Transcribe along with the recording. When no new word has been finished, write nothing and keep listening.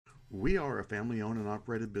We are a family-owned and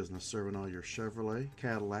operated business serving all your Chevrolet,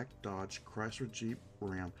 Cadillac, Dodge, Chrysler, Jeep,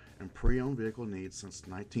 Ram, and pre-owned vehicle needs since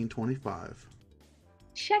 1925.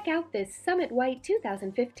 Check out this Summit White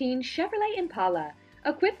 2015 Chevrolet Impala,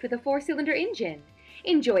 equipped with a four-cylinder engine.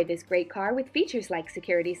 Enjoy this great car with features like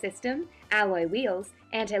security system, alloy wheels,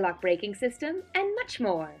 anti-lock braking system, and much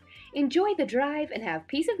more. Enjoy the drive and have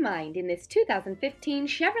peace of mind in this 2015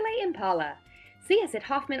 Chevrolet Impala. See us at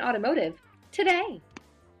Hoffman Automotive today.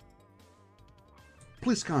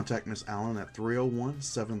 Please contact Miss Allen at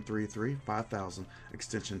 301-733-5000,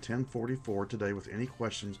 extension 1044 today with any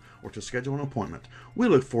questions or to schedule an appointment. We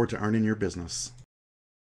look forward to earning your business.